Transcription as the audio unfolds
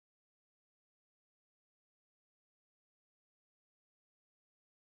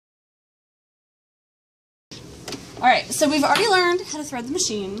Alright, so we've already learned how to thread the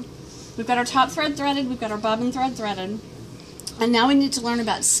machine. We've got our top thread threaded, we've got our bobbin thread threaded, and now we need to learn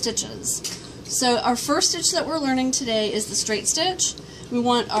about stitches. So our first stitch that we're learning today is the straight stitch. We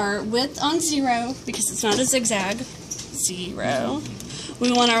want our width on 0 because it's not a zigzag. 0.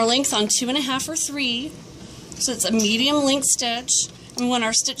 We want our length on 2.5 or 3, so it's a medium length stitch. And we want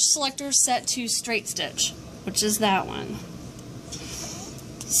our stitch selector set to straight stitch, which is that one.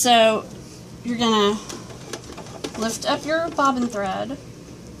 So you're gonna lift up your bobbin thread,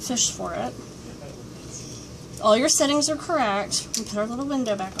 fish for it. All your settings are correct. We put our little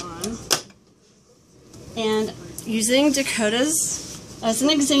window back on. And using Dakota's as an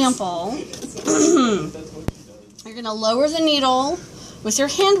example, you're going to lower the needle with your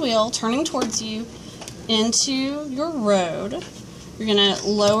hand wheel turning towards you into your road. You're going to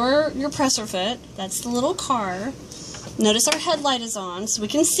lower your presser foot. That's the little car. Notice our headlight is on so we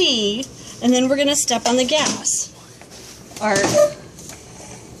can see. And then we're going to step on the gas. Our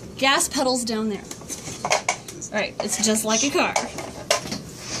gas pedal's down there. Alright, it's just like a car.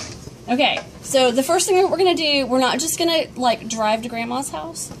 Okay, so the first thing that we're going to do, we're not just going to like drive to Grandma's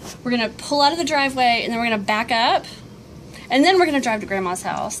house. We're going to pull out of the driveway and then we're going to back up. And then we're going to drive to Grandma's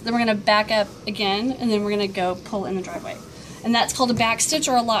house. Then we're going to back up again and then we're going to go pull in the driveway. And that's called a back stitch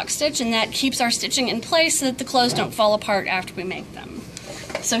or a lock stitch, and that keeps our stitching in place so that the clothes don't fall apart after we make them.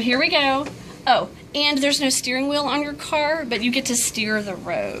 So here we go. Oh, and there's no steering wheel on your car, but you get to steer the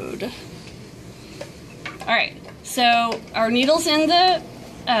road. Alright, so our needle's in the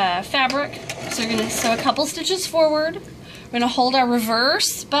fabric, so you're going to sew a couple stitches forward. We're going to hold our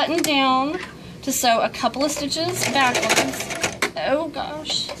reverse button down to sew a couple of stitches backwards. Oh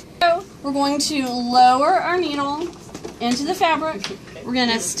gosh. So we're going to lower our needle into the fabric. We're going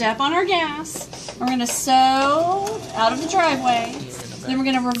to step on our gas. We're going to sew out of the driveway. Then we're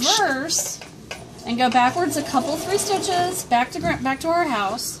going to reverse and go backwards a couple 3 stitches back to our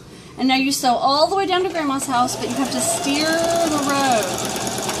house. And now you sew all the way down to Grandma's house, but you have to steer the road.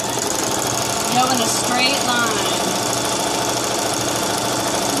 Go in a straight line.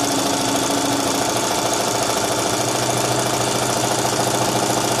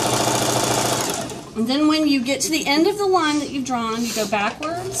 And then when you get to the end of the line that you've drawn, you go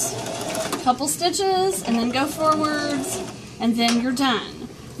backwards, a couple stitches, and then go forwards, and then you're done.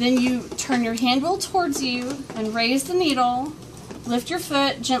 Then you turn your hand wheel towards you and raise the needle, lift your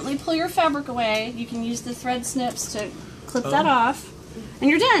foot, gently pull your fabric away. You can use the thread snips to clip that off, and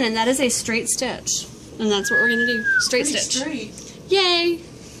you're done. And that is a straight stitch. And that's what we're going to do, straight stitch. Straight. Yay!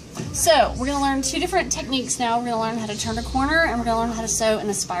 So, we're going to learn 2 different techniques now. We're going to learn how to turn a corner, and we're going to learn how to sew in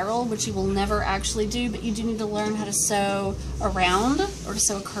a spiral, which you will never actually do, but you do need to learn how to sew around, or to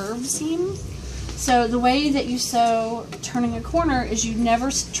sew a curved seam. So the way that you sew turning a corner is you never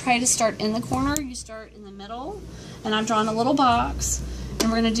try to start in the corner, you start in the middle, and I've drawn a little box,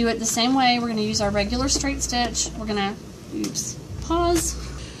 and we're going to do it the same way. We're going to use our regular straight stitch. We're going to, pause.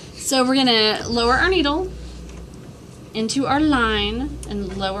 So we're going to lower our needle into our line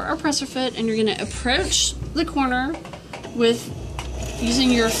and lower our presser foot, and you're going to approach the corner with using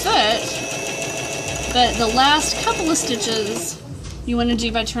your foot, but the last couple of stitches you want to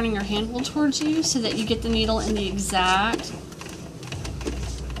do by turning your hand wheel towards you so that you get the needle in the exact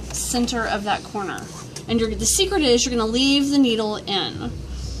center of that corner. And the secret is you're going to leave the needle in.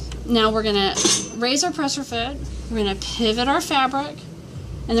 Now we're going to raise our presser foot, we're going to pivot our fabric,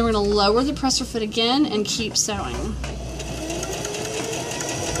 and then we're going to lower the presser foot again and keep sewing.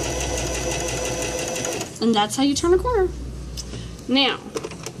 And that's how you turn a corner. Now,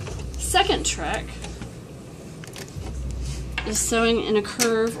 second trick is sewing in a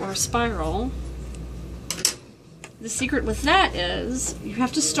curve or a spiral. The secret with that is you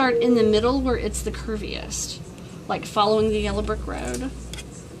have to start in the middle where it's the curviest, like following the yellow brick road.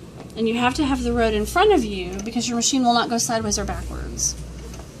 And you have to have the road in front of you because your machine will not go sideways or backwards.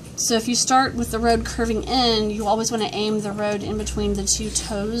 So if you start with the road curving in, you always want to aim the road in between the 2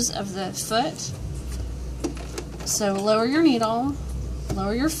 toes of the foot. So lower your needle,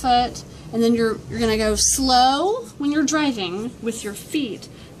 lower your foot, and then you're going to go slow when you're driving with your feet,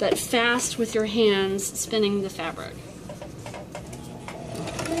 but fast with your hands spinning the fabric.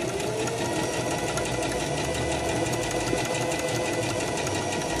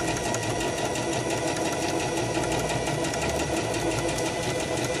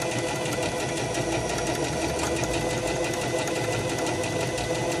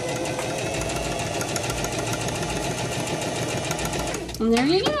 And there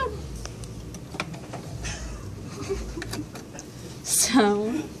you go.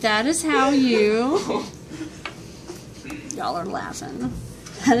 So that is how you, y'all are laughing,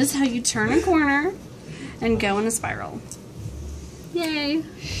 that is how you turn a corner. and go in a spiral. Yay!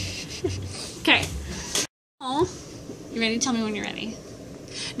 Okay. You ready? Tell me when you're ready.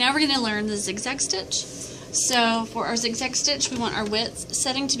 Now we're going to learn the zigzag stitch. So for our zigzag stitch, we want our width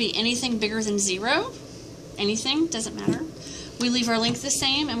setting to be anything bigger than 0. Anything, doesn't matter. We leave our length the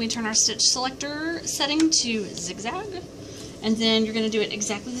same, and we turn our stitch selector setting to zigzag. And then you're going to do it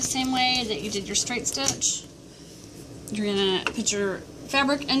exactly the same way that you did your straight stitch. You're going to put your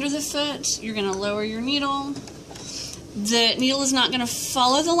fabric under the foot. You're going to lower your needle. The needle is not going to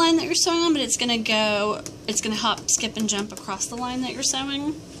follow the line that you're sewing on, but it's going to hop, skip, and jump across the line that you're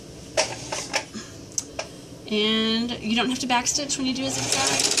sewing. And you don't have to backstitch when you do a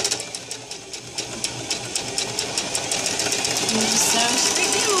zigzag. You just sew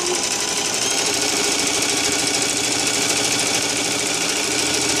straight down.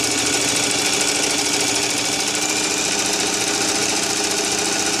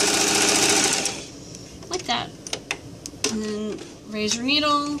 Like that. And then raise your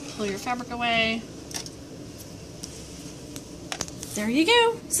needle, pull your fabric away. There you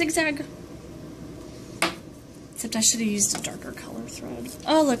go, zigzag. Except I should have used a darker color thread.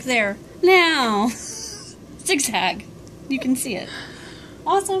 Oh, look there. Now, zigzag. You can see it.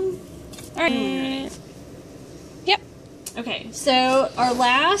 Awesome. All right. Yep. Okay, so our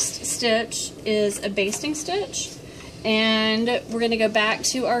last stitch is a basting stitch. And we're going to go back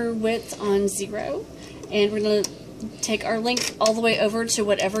to our width on 0. And we're going to take our length all the way over to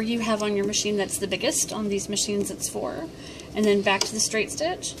whatever you have on your machine that's the biggest. On these machines it's 4. And then back to the straight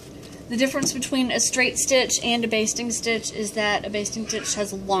stitch. The difference between a straight stitch and a basting stitch is that a basting stitch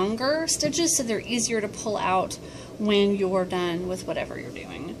has longer stitches, so they're easier to pull out when you're done with whatever you're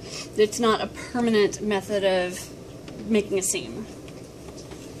doing. It's not a permanent method of making a seam.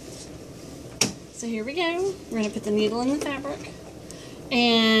 So here we go. We're going to put the needle in the fabric,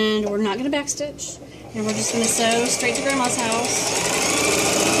 and we're not going to backstitch, and we're just going to sew straight to Grandma's house.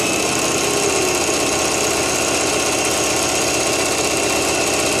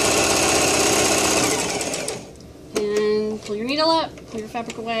 Pull your needle up, pull your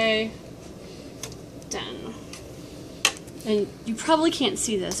fabric away, done. And you probably can't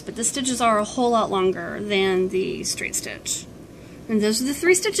see this, but the stitches are a whole lot longer than the straight stitch. And those are the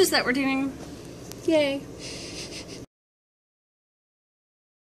 3 stitches that we're doing. Yay!